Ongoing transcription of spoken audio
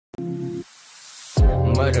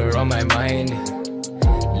murder on my mind.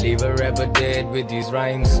 Leave a rapper dead with these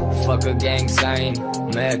rhymes. Fuck a gang sign.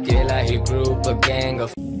 मैं अकेला ही group, a gang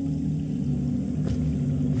of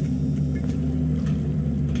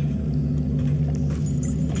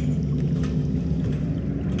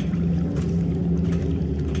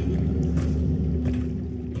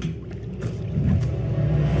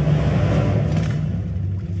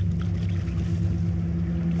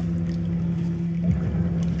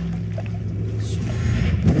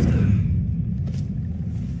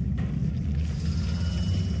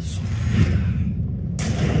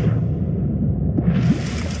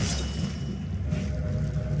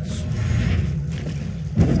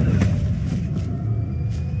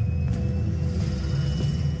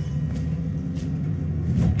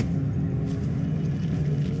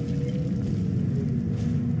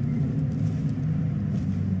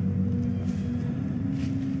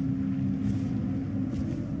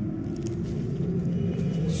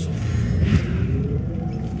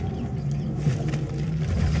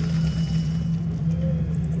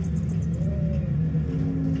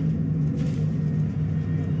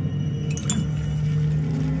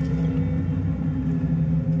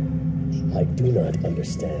I do not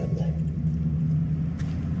understand.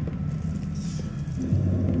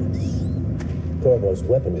 Corvo's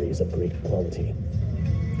weaponry is of great quality.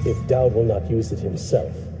 If Daud will not use it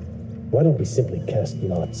himself, why don't we simply cast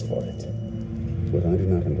lots for it? What I do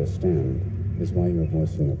not understand is why you are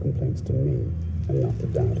voicing your complaints to me and not to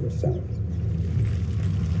Daud himself.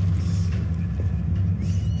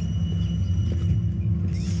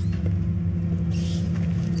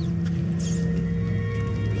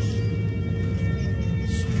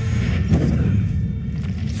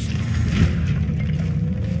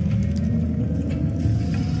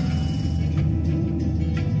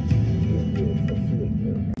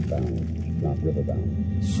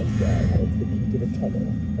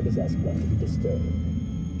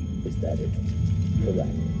 Is that it?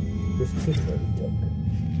 Correct. This prisoner he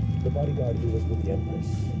took. The bodyguard who was with the Empress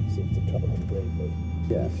seems to trouble him gravely.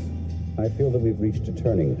 Yes. I feel that we've reached a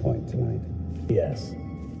turning point tonight. Yes.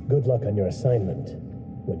 Good luck on your assignment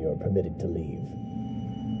when you're permitted to leave.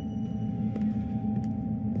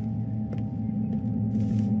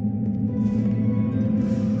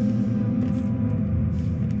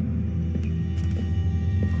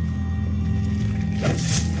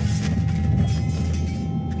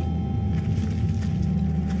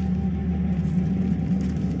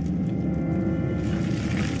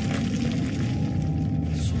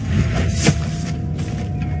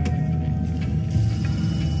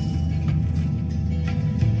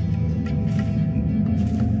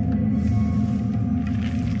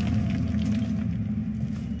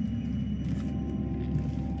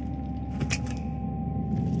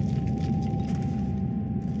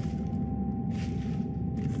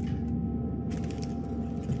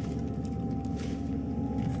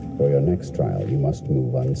 For your next trial, you must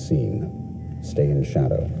move unseen. Stay in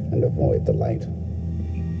shadow and avoid the light.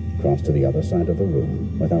 Cross to the other side of the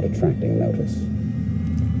room without attracting notice.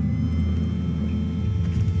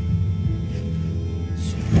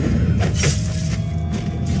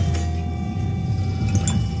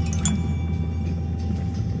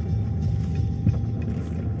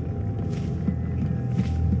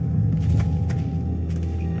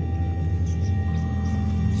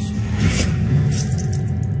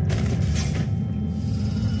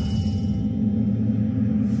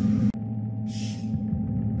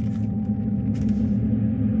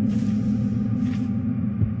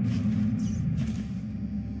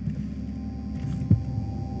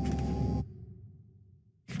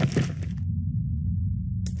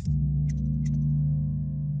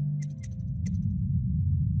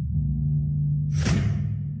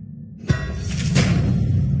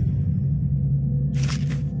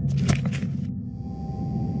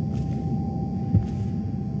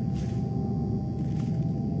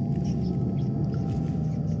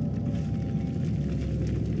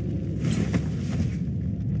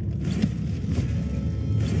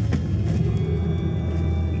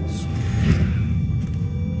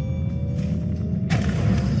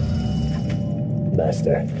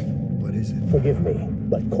 Master. What is it? Forgive me,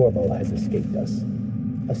 but Corvo has escaped us.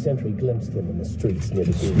 A sentry glimpsed him in the streets near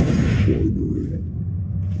the gate.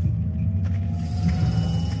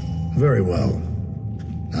 Very well.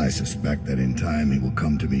 I suspect that in time he will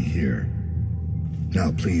come to me here.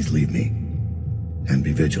 Now please leave me, and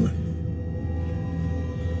be vigilant.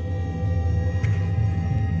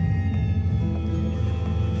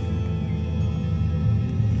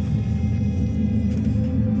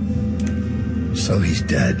 So he's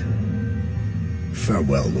dead.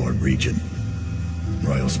 Farewell, Lord Regent,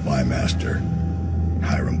 Royal Spy Master,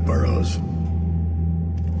 Hiram Burroughs.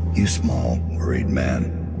 You small, worried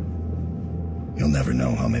man. You'll never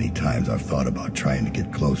know how many times I've thought about trying to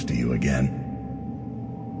get close to you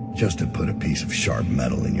again. Just to put a piece of sharp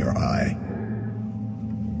metal in your eye.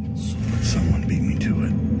 But someone beat me to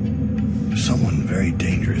it. Someone very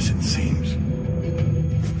dangerous, it seems.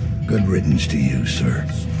 Good riddance to you, sir.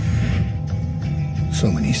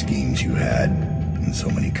 So many schemes you had, and so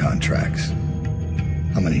many contracts.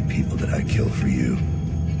 How many people did I kill for you?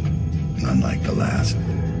 None like the last.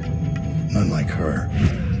 None like her.